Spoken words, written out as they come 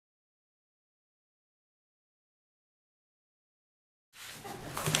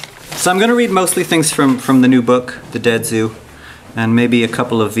So I'm going to read mostly things from the new book, The Dead Zoo, and maybe a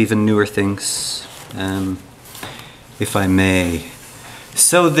couple of even newer things, if I may.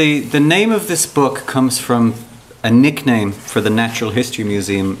 So the name of this book comes from a nickname for the Natural History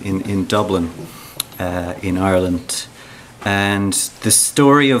Museum in Dublin, in Ireland. And the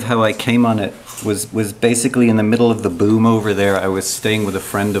story of how I came on it was basically in the middle of the boom over there. I was staying with a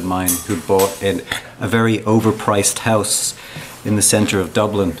friend of mine who bought a very overpriced house in the centre of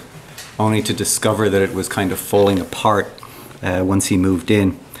Dublin, only to discover that it was kind of falling apart once he moved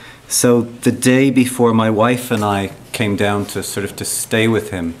in. So the day before my wife and I came down to stay with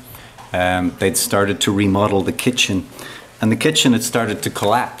him, they'd started to remodel the kitchen, and the kitchen had started to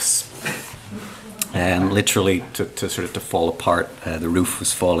collapse, literally to fall apart. The roof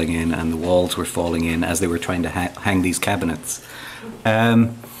was falling in and the walls were falling in as they were trying to hang these cabinets.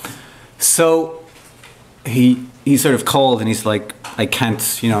 So he sort of called and he's like, I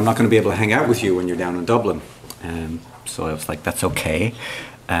can't, I'm not going to be able to hang out with you when you're down in Dublin. So I was like, that's okay.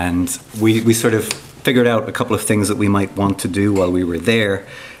 And we sort of figured out a couple of things that we might want to do while we were there.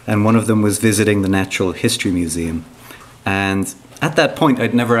 And one of them was visiting the Natural History Museum. And at that point,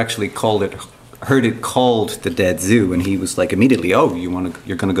 I'd never actually heard it called the Dead Zoo. And he was like immediately, oh,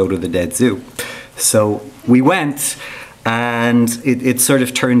 you're going to go to the Dead Zoo. So we went. And it sort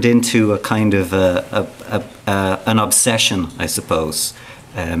of turned into a kind of an obsession, I suppose,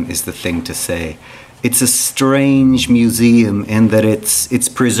 is the thing to say. It's a strange museum in that it's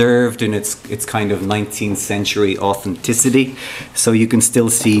preserved in its kind of 19th century authenticity. So you can still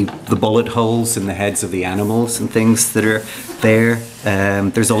see the bullet holes in the heads of the animals and things that are there.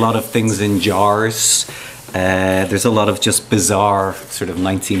 There's a lot of things in jars. There's a lot of just bizarre sort of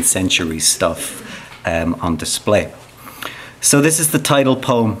 19th century stuff on display. So this is the title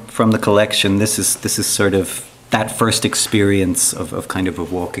poem from the collection. This is sort of that first experience of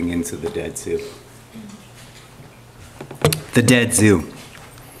walking into the Dead Zoo. The Dead Zoo.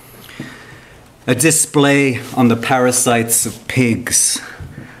 A display on the parasites of pigs.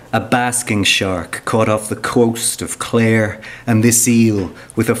 A basking shark caught off the coast of Clare, and this eel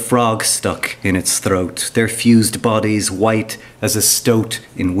with a frog stuck in its throat, their fused bodies white as a stoat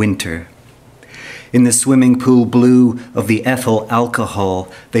in winter. In the swimming pool blue of the ethyl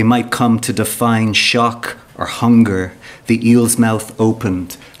alcohol, they might come to define shock or hunger. The eel's mouth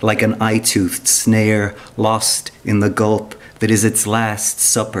opened like an eye-toothed snare lost in the gulp that is its last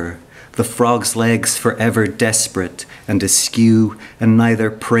supper. The frog's legs forever desperate and askew, and neither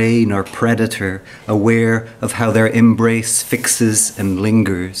prey nor predator aware of how their embrace fixes and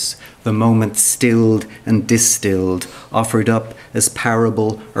lingers. The moment stilled and distilled, offered up as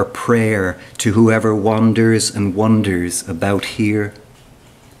parable or prayer to whoever wanders and wonders about here.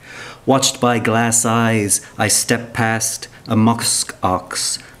 Watched by glass eyes, I step past a musk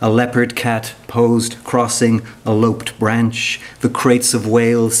ox, a leopard cat posed crossing a loped branch, the crates of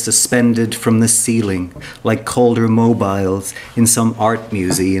whales suspended from the ceiling like colder mobiles in some art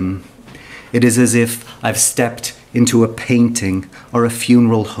museum. It is as if I've stepped into a painting or a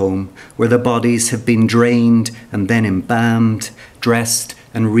funeral home where the bodies have been drained and then embalmed, dressed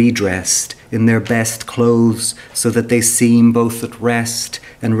and redressed in their best clothes so that they seem both at rest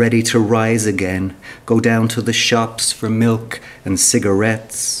and ready to rise again, go down to the shops for milk and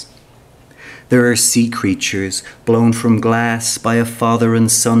cigarettes. There are sea creatures blown from glass by a father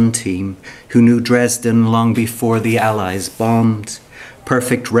and son team who knew Dresden long before the Allies bombed.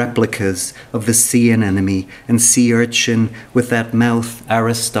 Perfect replicas of the sea anemone and sea urchin with that mouth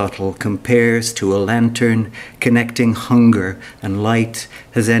Aristotle compares to a lantern connecting hunger and light,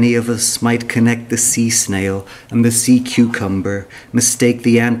 as any of us might connect the sea snail and the sea cucumber, mistake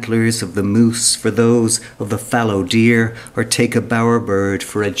the antlers of the moose for those of the fallow deer, or take a bowerbird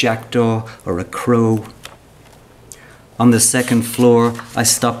for a jackdaw or a crow. On the second floor, I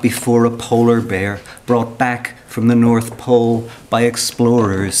stop before a polar bear brought back from the North Pole by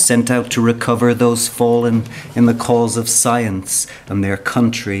explorers sent out to recover those fallen in the cause of science and their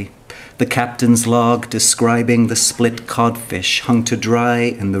country. The captain's log describing the split codfish hung to dry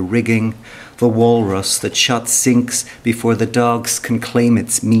in the rigging, the walrus that shot sinks before the dogs can claim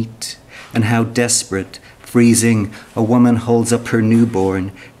its meat, and how desperate, freezing, a woman holds up her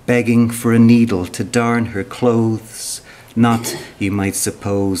newborn, begging for a needle to darn her clothes. Not, you might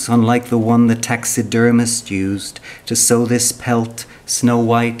suppose, unlike the one the taxidermist used to sew this pelt, snow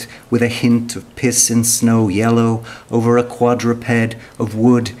white, with a hint of piss and snow yellow, over a quadruped of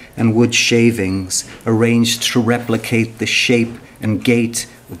wood and wood shavings, arranged to replicate the shape and gait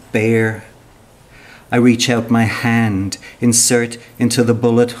of bear. I reach out my hand, insert into the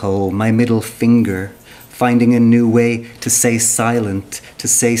bullet hole my middle finger, finding a new way to say silent, to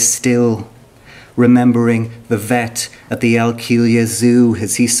say still, remembering the vet at the Alkelia Zoo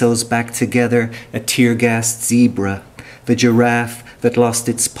as he sews back together a tear-gassed zebra, the giraffe that lost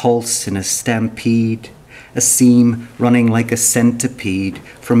its pulse in a stampede, a seam running like a centipede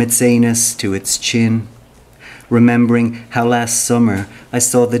from its anus to its chin. Remembering how last summer I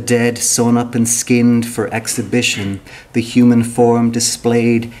saw the dead sewn up and skinned for exhibition, the human form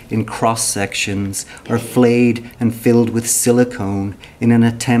displayed in cross-sections or flayed and filled with silicone in an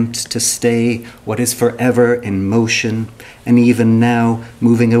attempt to stay what is forever in motion, and even now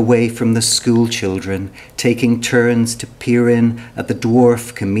moving away from the school children, taking turns to peer in at the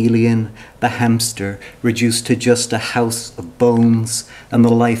dwarf chameleon, the hamster reduced to just a house of bones, and the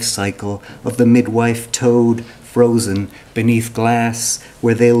life cycle of the midwife toad frozen beneath glass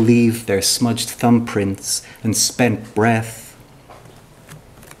where they'll leave their smudged thumbprints and spent breath.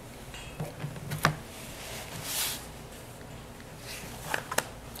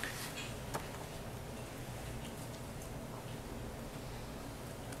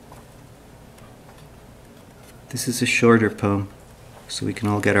 This is a shorter poem, so we can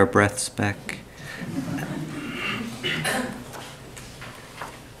all get our breaths back.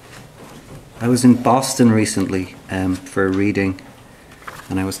 I was in Boston recently for a reading,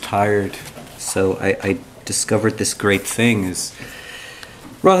 and I was tired, so I discovered this great thing is,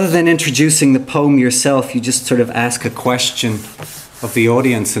 rather than introducing the poem yourself, you just sort of ask a question of the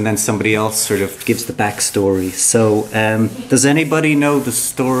audience, and then somebody else sort of gives the backstory. So does anybody know the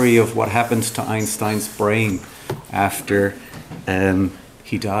story of what happened to Einstein's brain after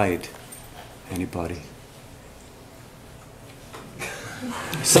he died? Anybody?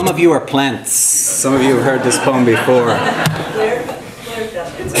 Some of you are plants. Some of you have heard this poem before.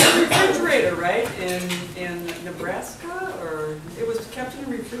 It's in a refrigerator, right? In Nebraska? Or it was kept in a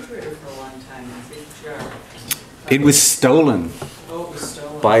refrigerator for a long time in a big jar. It was stolen. Oh, it was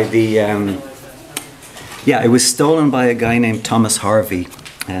stolen. By the... yeah, it was stolen by a guy named Thomas Harvey,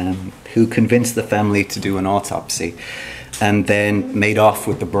 who convinced the family to do an autopsy, and then made off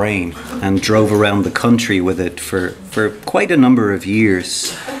with the brain and drove around the country with it for quite a number of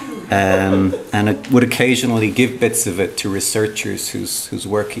years. And it would occasionally give bits of it to researchers whose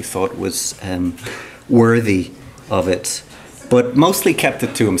work he thought was worthy of it, but mostly kept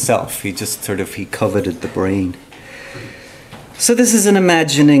it to himself. He just he coveted the brain. So this is an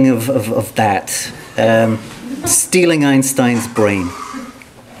imagining of that, stealing Einstein's brain.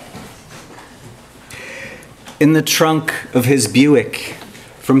 In the trunk of his Buick,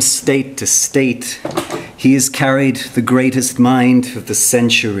 from state to state, he has carried the greatest mind of the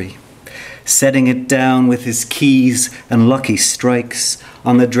century, setting it down with his keys and lucky strikes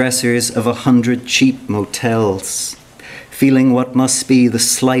on the dressers of 100 cheap motels, feeling what must be the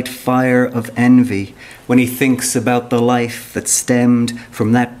slight fire of envy when he thinks about the life that stemmed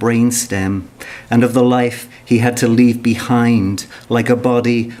from that brainstem, and of the life he had to leave behind, like a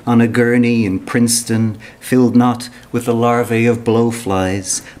body on a gurney in Princeton, filled not with the larvae of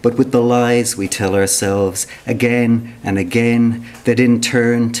blowflies, but with the lies we tell ourselves again and again, that in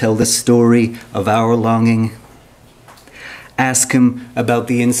turn tell the story of our longing. Ask him about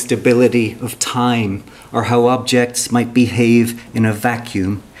the instability of time, or how objects might behave in a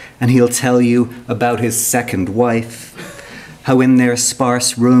vacuum, and he'll tell you about his second wife, how in their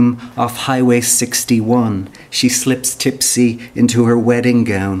sparse room off Highway 61, she slips tipsy into her wedding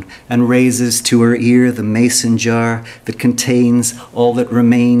gown and raises to her ear the mason jar that contains all that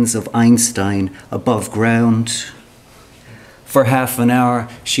remains of Einstein above ground. For half an hour,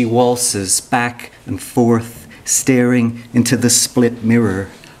 she waltzes back and forth, staring into the split mirror,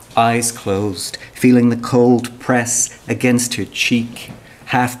 eyes closed, feeling the cold press against her cheek,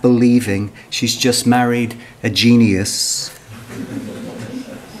 half believing she's just married a genius.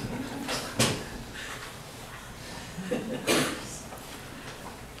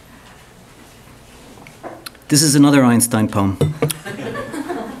 This is another Einstein poem.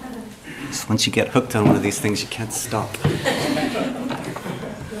 So once you get hooked on one of these things, you can't stop.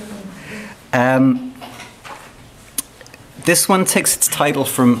 This one takes its title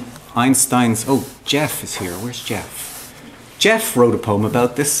from Einstein's... Oh, Jeff is here. Where's Jeff? Jeff wrote a poem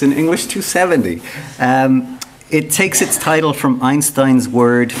about this in English 270. It takes its title from Einstein's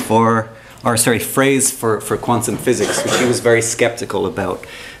phrase for quantum physics, which he was very skeptical about.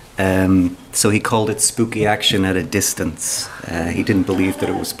 So he called it spooky action at a distance. He didn't believe that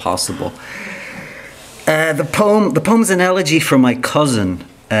it was possible. The poem's an elegy for my cousin,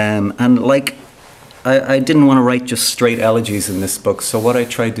 and like I didn't want to write just straight elegies in this book, so what I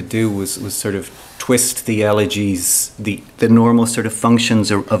tried to do was sort of twist twist the elegies, the normal sort of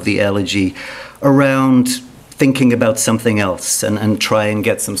functions of the elegy around thinking about something else and try and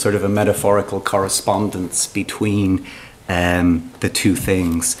get some sort of a metaphorical correspondence between the two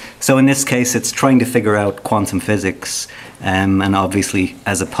things. So in this case, it's trying to figure out quantum physics, and obviously,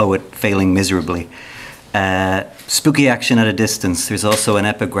 as a poet, failing miserably. Spooky action at a distance. There's also an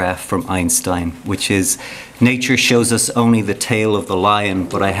epigraph from Einstein, which is, nature shows us only the tail of the lion,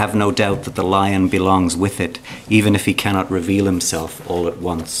 but I have no doubt that the lion belongs with it, even if he cannot reveal himself all at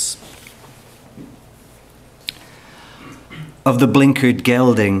once. Of the blinkered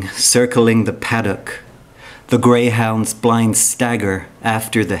gelding circling the paddock, the greyhound's blind stagger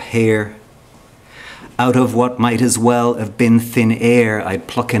after the hare. Out of what might as well have been thin air, I'd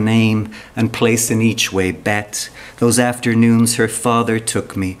pluck a name and place an each-way bet. Those afternoons her father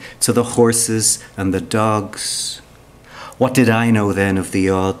took me to the horses and the dogs. What did I know then of the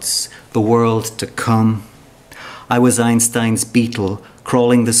odds, the world to come? I was Einstein's beetle,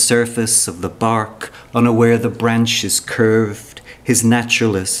 crawling the surface of the bark, unaware the branches curved, his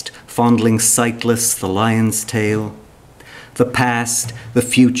naturalist, fondling sightless the lion's tail. The past, the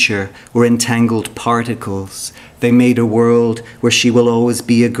future were entangled particles. They made a world where she will always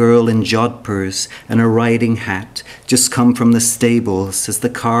be a girl in jodhpurs and a riding hat, just come from the stables as the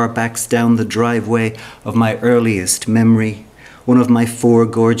car backs down the driveway of my earliest memory. One of my 4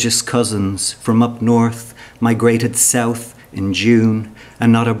 gorgeous cousins from up north migrated south in June,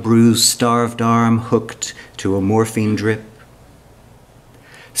 and not a bruised, starved arm hooked to a morphine drip.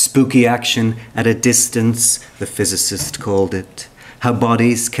 Spooky action at a distance, the physicist called it. How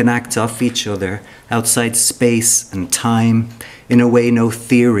bodies can act off each other outside space and time in a way no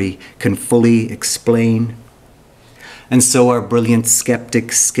theory can fully explain. And so our brilliant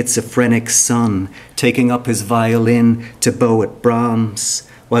skeptic, schizophrenic son, taking up his violin to bow at Brahms,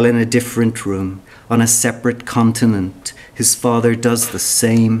 while in a different room, on a separate continent, his father does the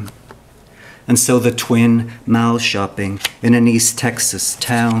same. And so the twin, mal shopping in an East Texas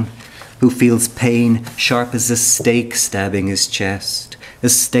town, who feels pain sharp as a stake stabbing his chest,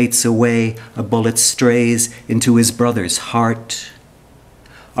 as states away a bullet strays into his brother's heart.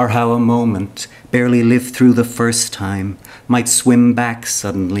 Or how a moment, barely lived through the first time, might swim back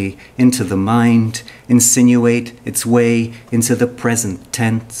suddenly into the mind, insinuate its way into the present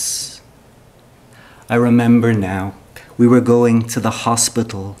tense. I remember now, we were going to the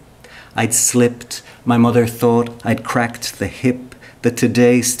hospital. I'd slipped, my mother thought I'd cracked the hip that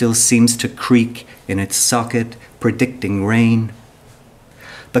today still seems to creak in its socket, predicting rain.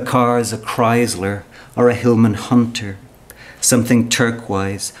 The car's a Chrysler or a Hillman Hunter, something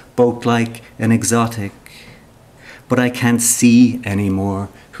turquoise, boat-like and exotic. But I can't see anymore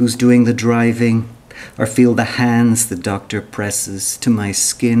who's doing the driving or feel the hands the doctor presses to my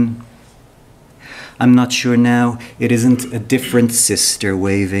skin. I'm not sure now it isn't a different sister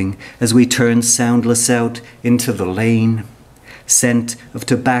waving as we turn soundless out into the lane. Scent of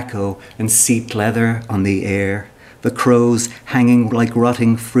tobacco and seat leather on the air, the crows hanging like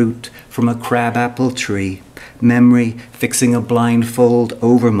rotting fruit from a crabapple tree, memory fixing a blindfold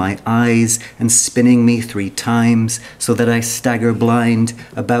over my eyes and spinning me 3 times so that I stagger blind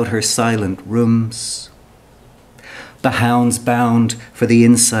about her silent rooms. The hounds bound for the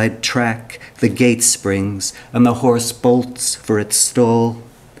inside track, the gate springs, and the horse bolts for its stall.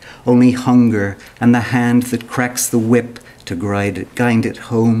 Only hunger and the hand that cracks the whip to guide it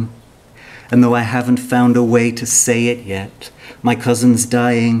home. And though I haven't found a way to say it yet, my cousin's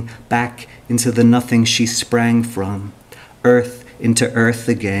dying back into the nothing she sprang from, earth into earth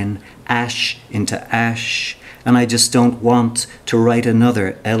again, ash into ash, and I just don't want to write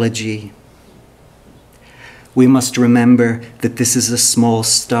another elegy. We must remember that this is a small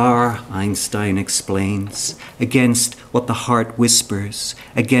star, Einstein explains, against what the heart whispers,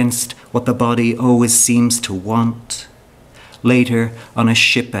 against what the body always seems to want. Later, on a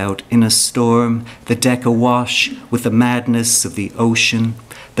ship out in a storm, the deck awash with the madness of the ocean,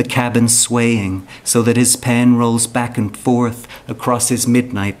 the cabin swaying so that his pen rolls back and forth across his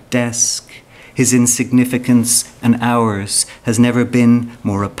midnight desk. His insignificance and ours has never been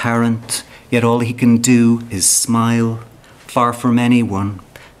more apparent, yet all he can do is smile, far from anyone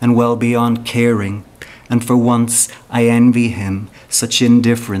and well beyond caring, and for once I envy him such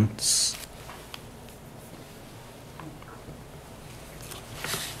indifference.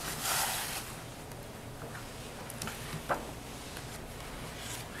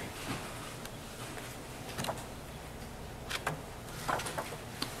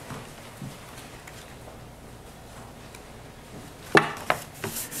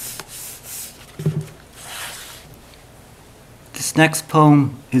 This next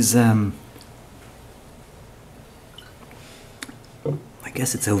poem is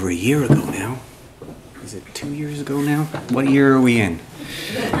guess it's over a year ago now. Is it 2 years ago now? What year are we in?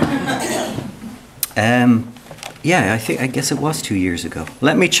 Yeah, I guess it was 2 years ago.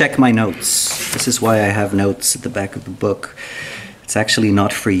 Let me check my notes. This is why I have notes at the back of the book. It's actually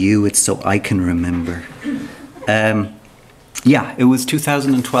not for you, it's so I can remember. Yeah, it was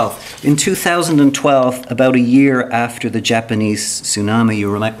 2012. In 2012, about a year after the Japanese tsunami,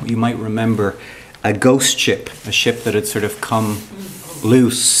 you might remember a ghost ship, a ship that had sort of come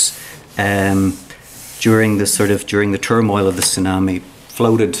loose during the turmoil of the tsunami,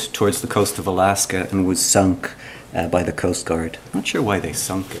 floated towards the coast of Alaska and was sunk by the Coast Guard. Not sure why they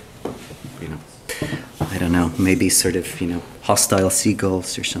sunk it. You know, I don't know. Maybe sort of, you know, hostile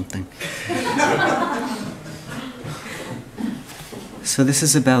seagulls or something. So this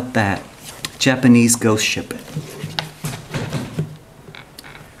is about that Japanese ghost ship.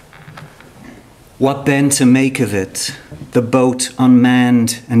 What then to make of it? The boat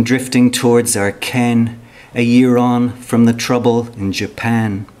unmanned and drifting towards our ken, a year on from the trouble in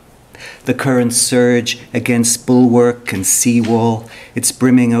Japan. The current surge against bulwark and seawall, it's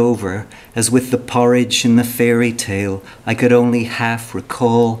brimming over, as with the porridge in the fairy tale, I could only half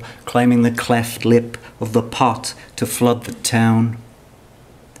recall climbing the cleft lip of the pot to flood the town.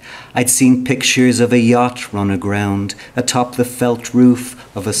 I'd seen pictures of a yacht run aground atop the felt roof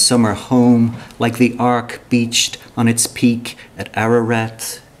of a summer home, like the Ark beached on its peak at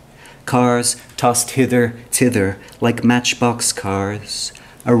Ararat. Cars tossed hither, thither, like matchbox cars,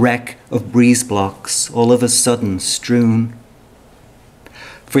 a wreck of breeze blocks all of a sudden strewn.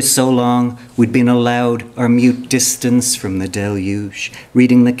 For so long we'd been allowed our mute distance from the deluge,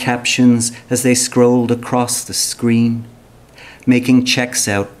 reading the captions as they scrolled across the screen, making checks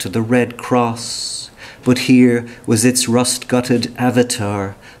out to the Red Cross. But here was its rust-gutted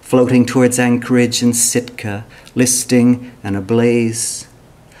avatar, floating towards Anchorage and Sitka, listing and ablaze.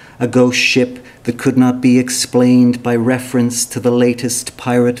 A ghost ship that could not be explained by reference to the latest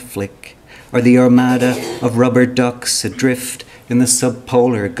pirate flick, or the armada of rubber ducks adrift in the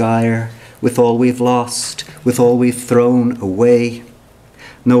subpolar gyre, with all we've lost, with all we've thrown away.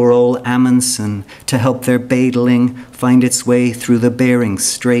 Nor old Amundsen to help their battling find its way through the Bering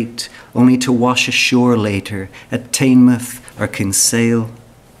Strait, only to wash ashore later at Teignmouth or Kinsale.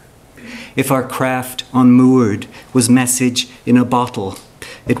 If our craft unmoored was message in a bottle,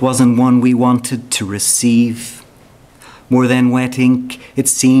 it wasn't one we wanted to receive. More than wet ink, it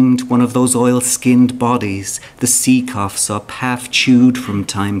seemed one of those oil-skinned bodies the sea coughs up, half chewed from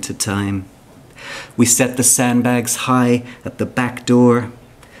time to time. We set the sandbags high at the back door,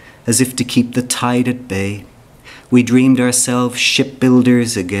 as if to keep the tide at bay. We dreamed ourselves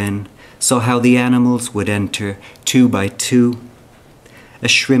shipbuilders again, saw how the animals would enter, 2 by 2. A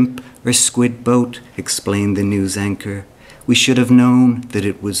shrimp or squid boat, explained the news anchor. We should have known that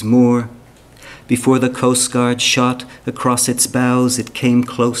it was more. Before the Coast Guard shot across its bows, it came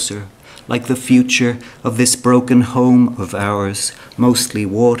closer, like the future of this broken home of ours, mostly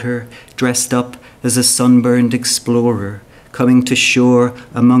water, dressed up as a sunburned explorer, coming to shore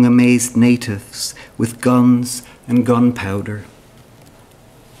among amazed natives with guns and gunpowder.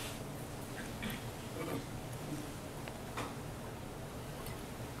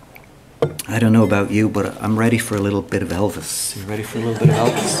 I don't know about you, but I'm ready for a little bit of Elvis. You ready for a little bit of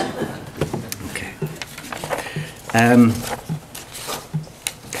Elvis? Okay.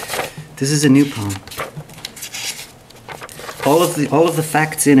 This is a new poem. All of the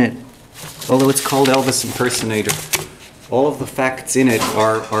facts in it, although it's called Elvis Impersonator, all of the facts in it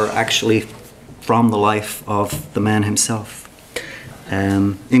are actually from the life of the man himself,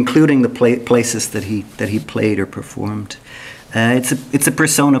 including the places that he played or performed. It's a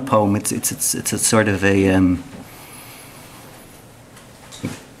persona poem. It's a sort of a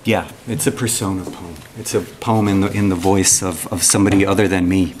yeah. It's a persona poem. It's a poem in the voice of somebody other than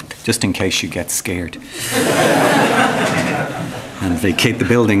me, just in case you get scared and vacate the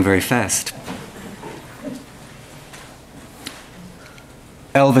building very fast.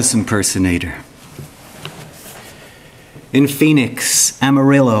 Elvis Impersonator. In Phoenix,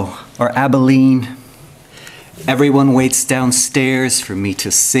 Amarillo, or Abilene, everyone waits downstairs for me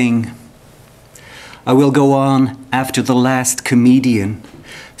to sing. I will go on after the last comedian,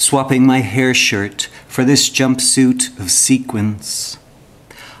 swapping my hair shirt for this jumpsuit of sequins.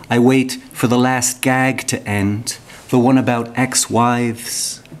 I wait for the last gag to end, the one about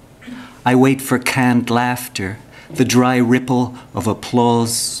ex-wives. I wait for canned laughter, the dry ripple of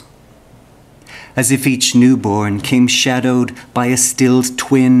applause. As if each newborn came shadowed by a stilled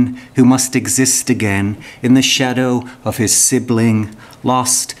twin who must exist again in the shadow of his sibling,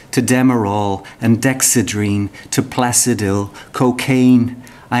 lost to Demerol and Dexedrine to Placidil, cocaine.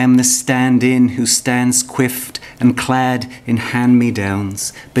 I am the stand-in who stands quiffed and clad in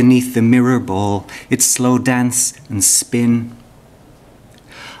hand-me-downs beneath the mirror ball, its slow dance and spin.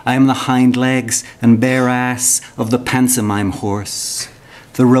 I am the hind legs and bare ass of the pantomime horse,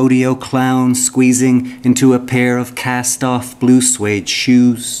 the rodeo clown squeezing into a pair of cast-off blue suede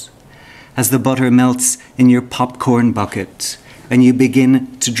shoes. As the butter melts in your popcorn bucket and you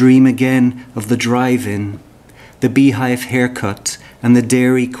begin to dream again of the drive-in, the beehive haircut and the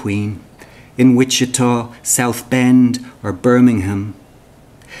Dairy Queen in Wichita, South Bend, or Birmingham.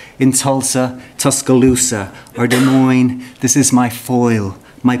 In Tulsa, Tuscaloosa, or Des Moines, this is my foil,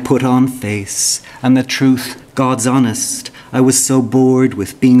 my put-on face, and the truth, God's honest, I was so bored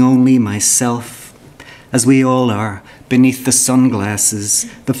with being only myself, as we all are, beneath the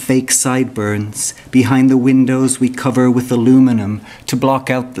sunglasses, the fake sideburns, behind the windows we cover with aluminum to block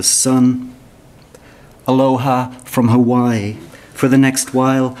out the sun. Aloha from Hawaii. For the next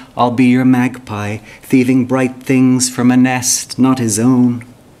while, I'll be your magpie, thieving bright things from a nest not his own.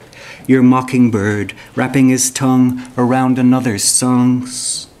 Your mockingbird, wrapping his tongue around another's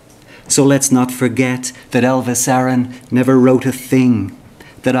songs. So let's not forget that Elvis Ciaran never wrote a thing,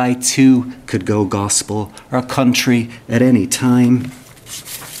 that I too could go gospel or country at any time.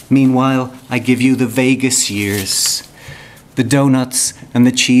 Meanwhile, I give you the Vegas years, the donuts and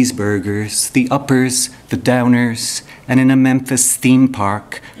the cheeseburgers, the uppers, the downers, and in a Memphis theme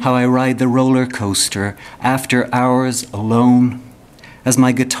park, how I ride the roller coaster after hours alone. As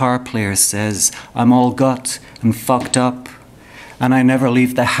my guitar player says, I'm all gut and fucked up, and I never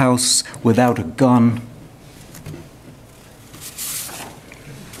leave the house without a gun.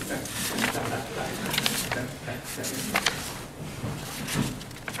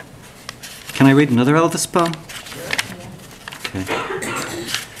 Can I read another Elvis poem? Okay.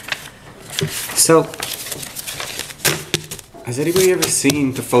 So, has anybody ever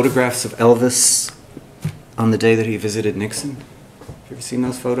seen the photographs of Elvis on the day that he visited Nixon? Have you ever seen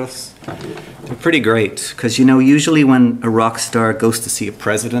those photos? They're pretty great, because you know, usually when a rock star goes to see a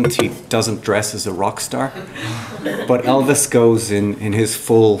president, he doesn't dress as a rock star. But Elvis goes in his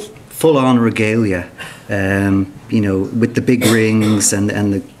full-on regalia, you know, with the big rings and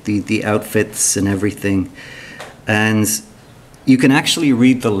the outfits and everything. And you can actually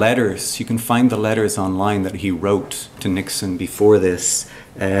read the letters. You can find the letters online that he wrote to Nixon before this,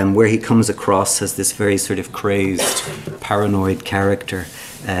 where he comes across as this very sort of crazed, paranoid character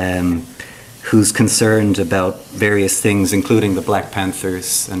who's concerned about various things, including the Black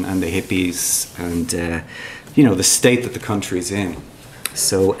Panthers and the hippies and, you know, the state that the country's in.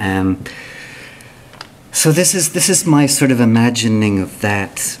 So, so this is my sort of imagining of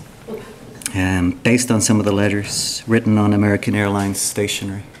that, based on some of the letters written on American Airlines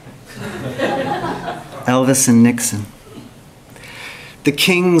stationery. Elvis and Nixon. The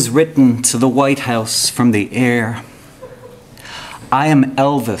king's written to the White House from the air. I am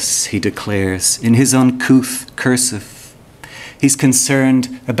Elvis, he declares, in his uncouth cursive. He's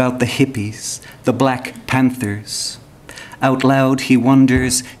concerned about the hippies, the Black Panthers. Out loud he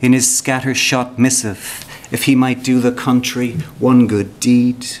wonders in his scattershot missive if he might do the country one good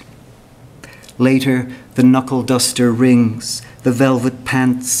deed. Later, the knuckle duster rings, the velvet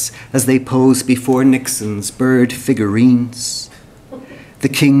pants, as they pose before Nixon's bird figurines. The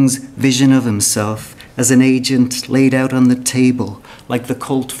king's vision of himself as an agent laid out on the table like the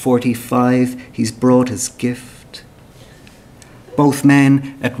Colt 45 he's brought as gift. Both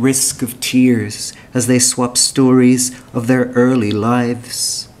men at risk of tears as they swap stories of their early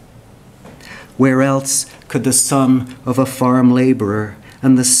lives. Where else could the son of a farm laborer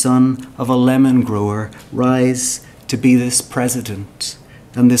and the son of a lemon grower rise to be this president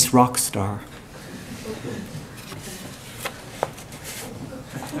and this rock star?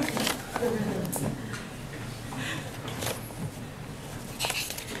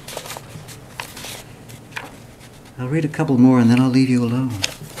 I'll read a couple more and then I'll leave you alone.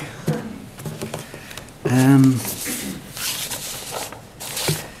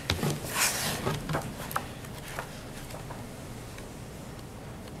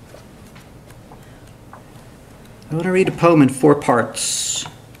 I want to read a poem in 4 parts.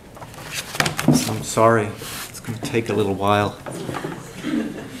 So I'm sorry, it's going to take a little while.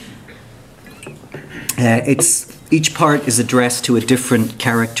 Each part is addressed to a different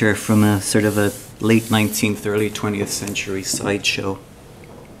character from a sort of a late 19th, early 20th century sideshow.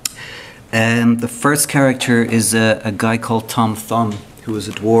 The first character is a guy called Tom Thumb, who was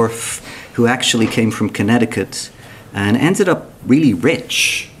a dwarf who actually came from Connecticut and ended up really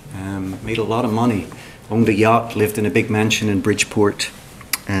rich, made a lot of money, owned a yacht, lived in a big mansion in Bridgeport.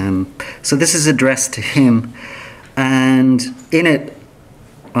 So this is addressed to him, and in it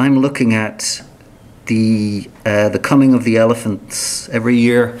I'm looking at the coming of the elephants. Every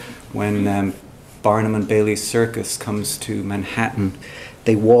year when Barnum and Bailey's Circus comes to Manhattan,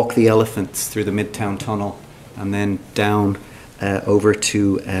 they walk the elephants through the Midtown Tunnel and then down over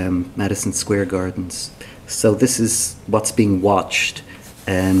to Madison Square Gardens. So this is what's being watched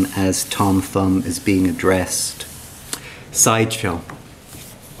as Tom Thumb is being addressed. Sideshow.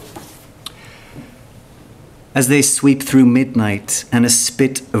 As they sweep through midnight and a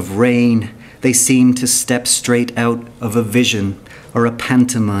spit of rain, they seem to step straight out of a vision or a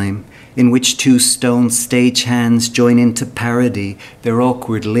pantomime in which two stone stagehands join into parody their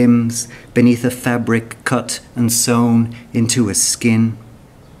awkward limbs beneath a fabric cut and sewn into a skin.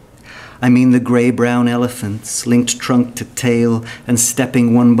 I mean the grey-brown elephants, linked trunk to tail and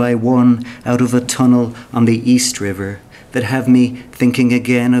stepping one by one out of a tunnel on the East River, that have me thinking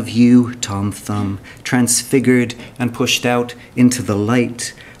again of you, Tom Thumb, transfigured and pushed out into the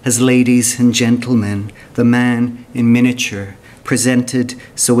light as ladies and gentlemen, the man in miniature, presented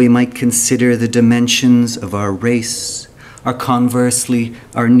so we might consider the dimensions of our race, or conversely,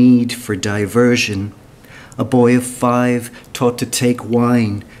 our need for diversion. A boy of 5 taught to take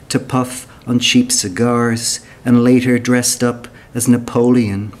wine, to puff on cheap cigars, and later dressed up as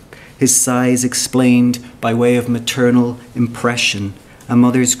Napoleon, his size explained by way of maternal impression, a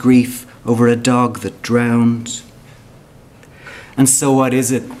mother's grief over a dog that drowned. And so what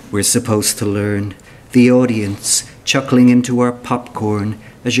is it we're supposed to learn? The audience chuckling into our popcorn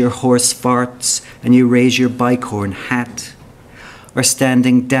as your horse farts and you raise your bicorn hat, or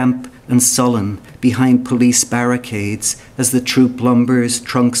standing damp and sullen behind police barricades as the troop lumbers,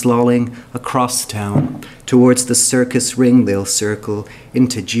 trunks lolling across town towards the circus ring they'll circle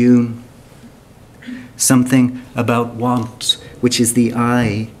into June. Something about want, which is the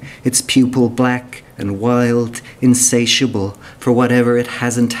eye, its pupil black and wild, insatiable for whatever it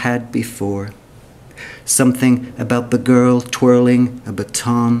hasn't had before. Something about the girl twirling a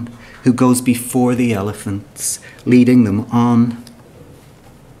baton who goes before the elephants, leading them on.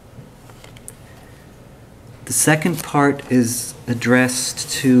 The second part is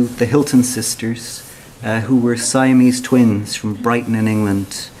addressed to the Hilton sisters, who were Siamese twins from Brighton in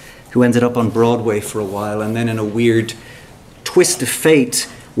England, who ended up on Broadway for a while and then in a weird twist of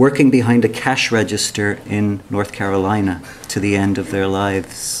fate working behind a cash register in North Carolina to the end of their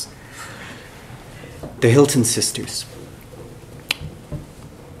lives. The Hilton sisters.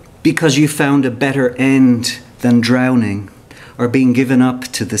 Because you found a better end than drowning or being given up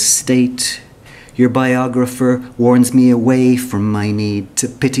to the state, your biographer warns me away from my need to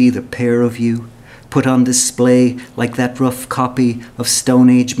pity the pair of you, put on display like that rough copy of Stone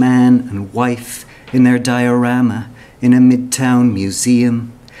Age man and wife in their diorama in a midtown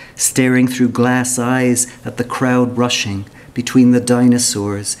museum, staring through glass eyes at the crowd rushing between the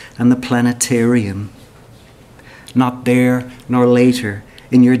dinosaurs and the planetarium. Not there nor later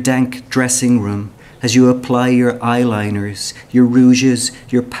in your dank dressing room as you apply your eyeliners, your rouges,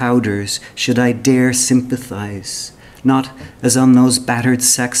 your powders, should I dare sympathize. Not as on those battered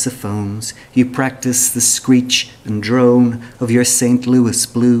saxophones you practice the screech and drone of your St. Louis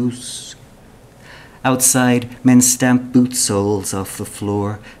blues. Outside, men stamp boot soles off the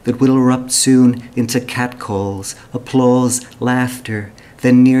floor that will erupt soon into catcalls, applause, laughter,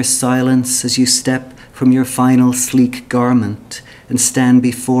 then near silence as you step from your final sleek garment and stand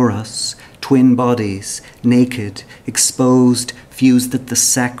before us, twin bodies, naked, exposed, fused at the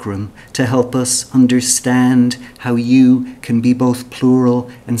sacrum to help us understand how you can be both plural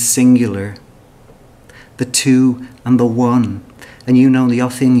and singular. The two and the one, and you know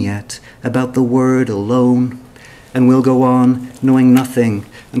nothing yet about the word alone, and we'll go on knowing nothing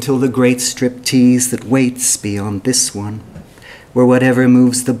until the great striptease that waits beyond this one, where whatever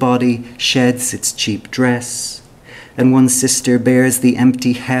moves the body sheds its cheap dress, and one sister bears the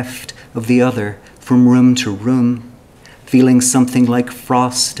empty heft of the other from room to room, feeling something like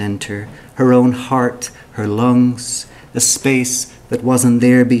frost enter her own heart, her lungs, a space that wasn't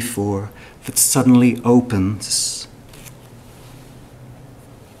there before, that suddenly opens.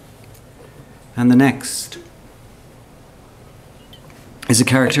 And the next is a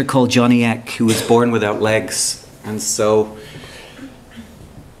character called Johnny Eck, who was born without legs. And so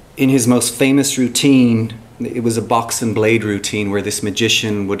in his most famous routine, it was a box and blade routine where this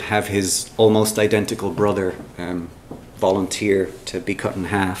magician would have his almost identical brother volunteer to be cut in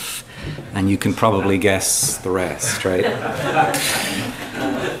half, and you can probably guess the rest, right?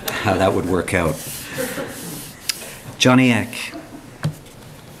 How that would work out. Johnny Eck.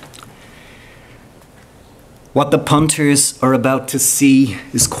 What the punters are about to see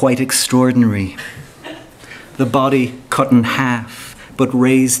is quite extraordinary. The body cut in half, but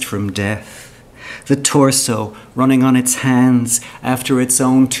raised from death. The torso running on its hands after its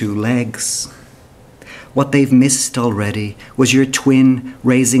own two legs. What they've missed already was your twin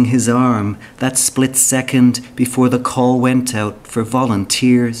raising his arm that split second before the call went out for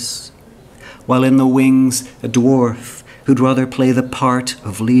volunteers. While in the wings, a dwarf who'd rather play the part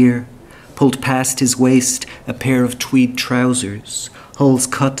of Lear pulled past his waist a pair of tweed trousers, holes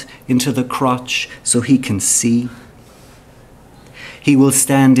cut into the crotch so he can see. He will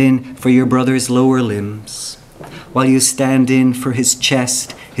stand in for your brother's lower limbs, while you stand in for his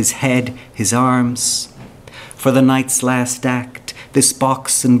chest, his head, his arms. For the night's last act, this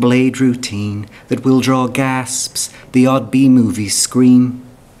box and blade routine that will draw gasps, the odd B-movie scream,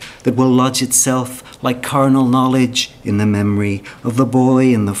 that will lodge itself like carnal knowledge in the memory of the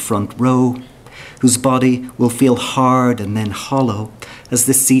boy in the front row, whose body will feel hard and then hollow as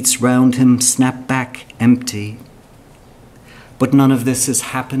the seats round him snap back empty. But none of this has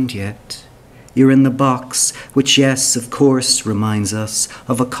happened yet. You're in the box, which, yes, of course, reminds us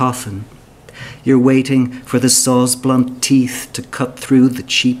of a coffin. You're waiting for the saw's blunt teeth to cut through the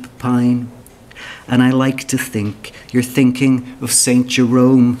cheap pine. And I like to think you're thinking of St.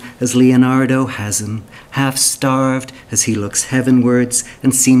 Jerome as Leonardo has him, half-starved as he looks heavenwards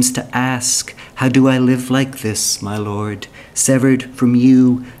and seems to ask, "How do I live like this, my Lord, severed from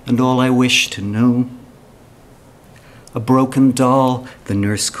you and all I wish to know?" A broken doll, the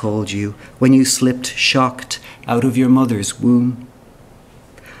nurse called you when you slipped shocked out of your mother's womb.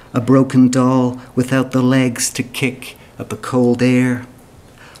 A broken doll without the legs to kick at the cold air.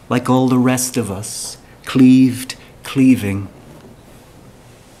 Like all the rest of us, cleaved, cleaving.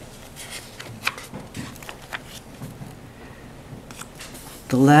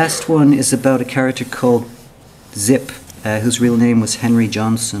 The last one is about a character called Zip, whose real name was Henry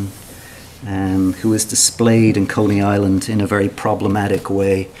Johnson, who was displayed in Coney Island in a very problematic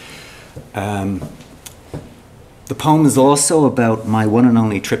way. The poem is also about my one and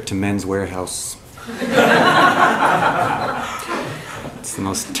only trip to Men's Warehouse. It's the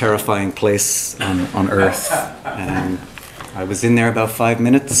most terrifying place on earth. I was in there about 5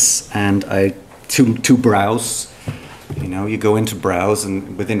 minutes, and to browse. You know, you go in to browse,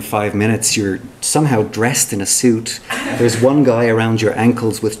 and within 5 minutes, you're somehow dressed in a suit. There's one guy around your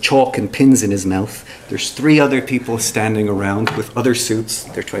ankles with chalk and pins in his mouth. There's 3 other people standing around with other suits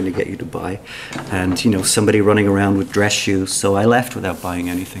they're trying to get you to buy. And, you know, somebody running around with dress shoes. So I left without buying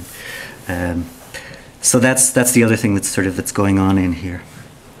anything. So that's the other thing that's going on in here.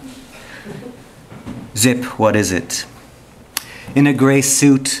 Zip, what is it? In a grey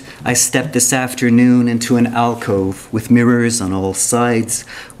suit, I stepped this afternoon into an alcove with mirrors on all sides,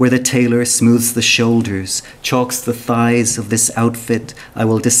 where the tailor smooths the shoulders, chalks the thighs of this outfit I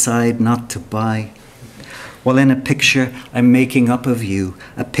will decide not to buy. While in a picture I'm making up of you,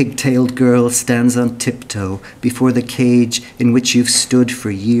 a pigtailed girl stands on tiptoe before the cage in which you've stood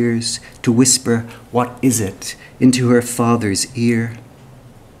for years to whisper, "What is it?" into her father's ear.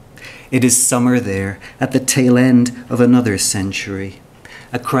 It is summer there, at the tail end of another century.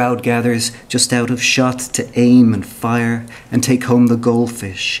 A crowd gathers just out of shot to aim and fire and take home the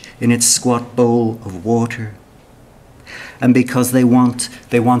goldfish in its squat bowl of water. And because they want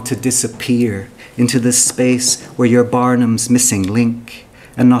to disappear into the space where your Barnum's missing link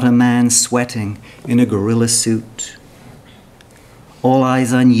and not a man sweating in a gorilla suit. All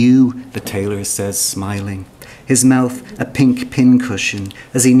eyes on you, the tailor says, smiling, his mouth a pink pincushion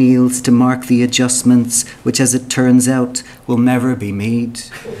as he kneels to mark the adjustments which, as it turns out, will never be made.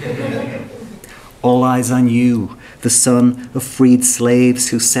 All eyes on you, the son of freed slaves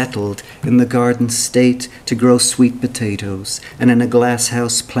who settled in the Garden State to grow sweet potatoes and in a glass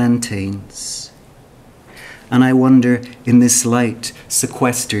house plantains. And I wonder, in this light,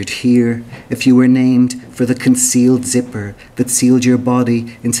 sequestered here, if you were named for the concealed zipper that sealed your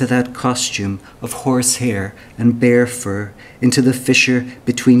body into that costume of horsehair and bear fur, into the fissure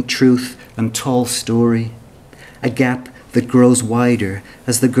between truth and tall story, a gap that grows wider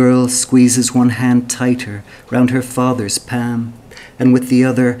as the girl squeezes one hand tighter round her father's palm, and with the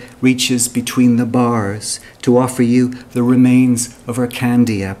other reaches between the bars to offer you the remains of her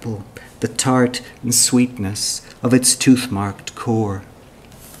candy apple, the tart and sweetness of its tooth-marked core.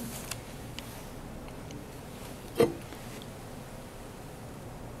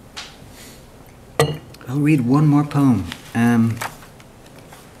 I'll read one more poem.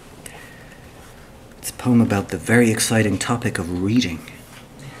 It's a poem about the very exciting topic of reading.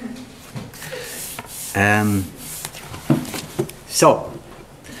 So,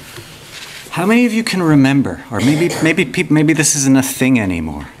 How many of you can remember, or maybe this isn't a thing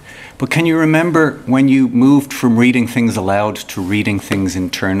anymore, but can you remember when you moved from reading things aloud to reading things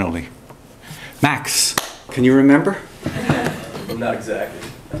internally? Max, can you remember? Not exactly.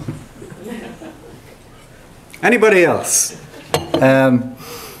 Anybody else?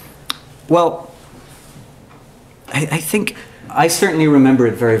 Well, I think I certainly remember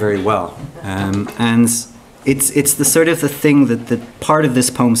it very, very well. And it's the sort of the thing that part of this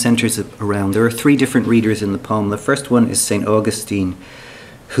poem centers around. There are three different readers in the poem. The first one is St. Augustine,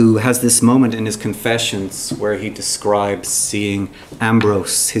 who has this moment in his Confessions where he describes seeing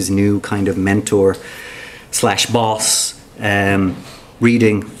Ambrose, his new kind of mentor slash boss,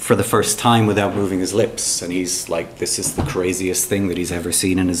 reading for the first time without moving his lips. And he's like, this is the craziest thing that he's ever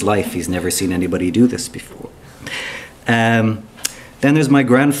seen in his life. He's never seen anybody do this before. Then there's my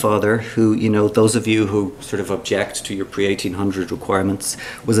grandfather, who, you know, those of you who sort of object to your pre-1800 requirements,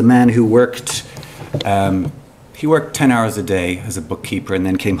 was a man who worked, he worked 10 hours a day as a bookkeeper and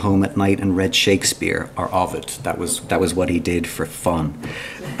then came home at night and read Shakespeare or Ovid. That was what he did for fun.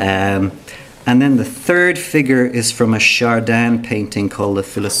 And then the third figure is from a Ciaran painting called the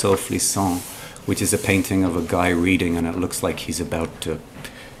Philosophe Lissant, which is a painting of a guy reading, and it looks like he's about to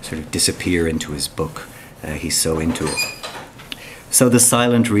sort of disappear into his book. He's so into it. So the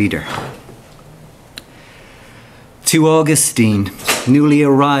silent reader. To Augustine, newly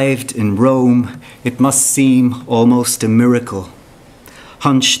arrived in Rome, it must seem almost a miracle.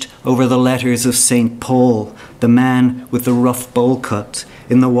 Hunched over the letters of St. Paul, the man with the rough bowl cut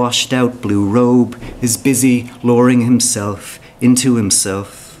in the washed-out blue robe is busy lowering himself into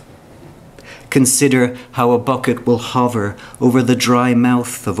himself. Consider how a bucket will hover over the dry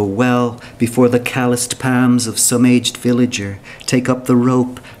mouth of a well before the calloused palms of some aged villager take up the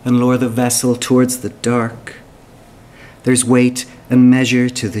rope and lower the vessel towards the dark. There's weight and measure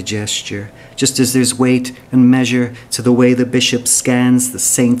to the gesture, just as there's weight and measure to the way the bishop scans the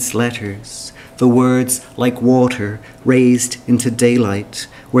saint's letters, the words like water raised into daylight,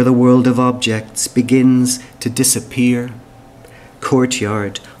 where the world of objects begins to disappear.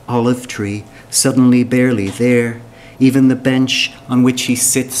 Courtyard, olive tree, suddenly barely there, even the bench on which he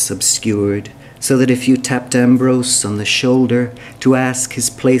sits obscured, so that if you tapped Ambrose on the shoulder to ask his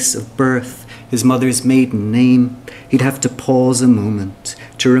place of birth, his mother's maiden name, he'd have to pause a moment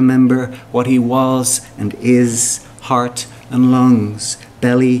to remember what he was and is, heart and lungs,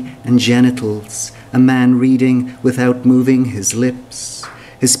 belly and genitals, a man reading without moving his lips,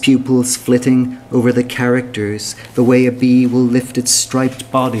 his pupils flitting over the characters, the way a bee will lift its striped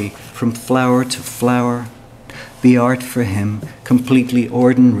body from flower to flower. The art for him, completely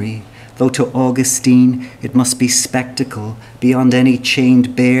ordinary, though to Augustine it must be spectacle beyond any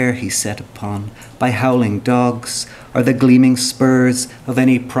chained bear he set upon by howling dogs, or the gleaming spurs of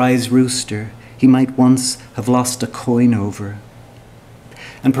any prize rooster he might once have lost a coin over.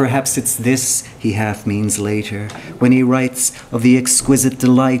 And perhaps it's this he half means later, when he writes of the exquisite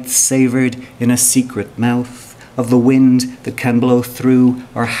delights savoured in a secret mouth, of the wind that can blow through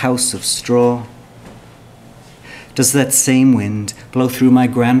our house of straw. Does that same wind blow through my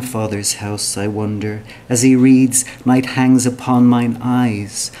grandfather's house, I wonder, as he reads, night hangs upon mine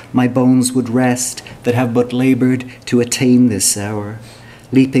eyes, my bones would rest that have but laboured to attain this hour,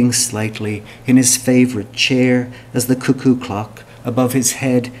 leaping slightly in his favourite chair as the cuckoo clock above his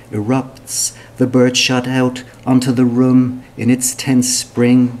head erupts, the bird shot out onto the room in its tense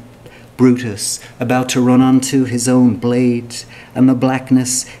spring, Brutus about to run onto his own blade, and the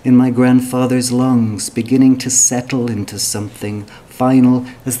blackness in my grandfather's lungs beginning to settle into something final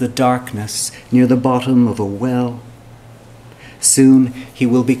as the darkness near the bottom of a well. Soon he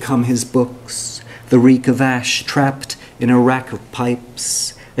will become his books, the reek of ash trapped in a rack of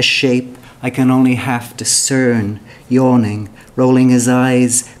pipes, a shape I can only half discern, yawning, rolling his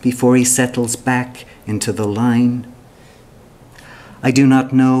eyes before he settles back into the line. I do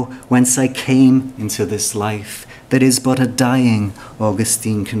not know whence I came into this life that is but a dying,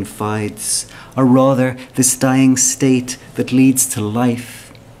 Augustine confides, or rather this dying state that leads to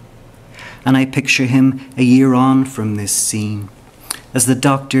life. And I picture him a year on from this scene, as the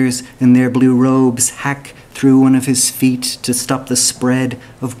doctors in their blue robes hack through one of his feet to stop the spread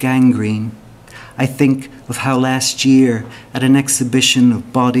of gangrene. I think of how last year, at an exhibition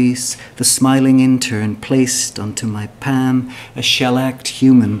of bodies, the smiling intern placed onto my palm a shellacked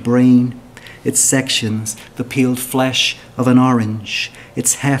human brain, its sections the peeled flesh of an orange,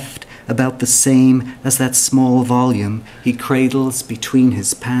 its heft about the same as that small volume he cradles between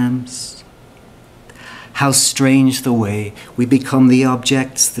his palms. How strange the way we become the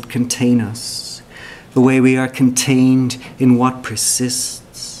objects that contain us, the way we are contained in what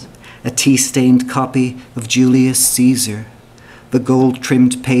persists, a tea-stained copy of Julius Caesar, the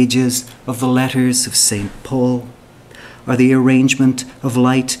gold-trimmed pages of the letters of St. Paul, or the arrangement of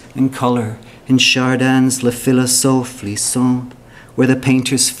light and colour in Chardin's Le Philosophe Flisson, where the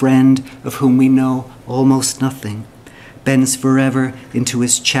painter's friend, of whom we know almost nothing, bends forever into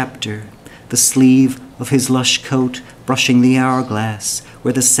his chapter, the sleeve of his lush coat brushing the hourglass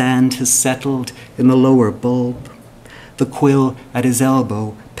where the sand has settled in the lower bulb, the quill at his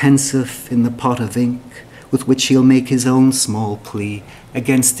elbow pensive in the pot of ink with which he'll make his own small plea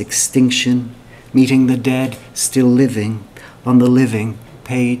against extinction, meeting the dead still living on the living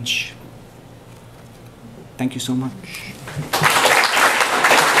page. Thank you so much.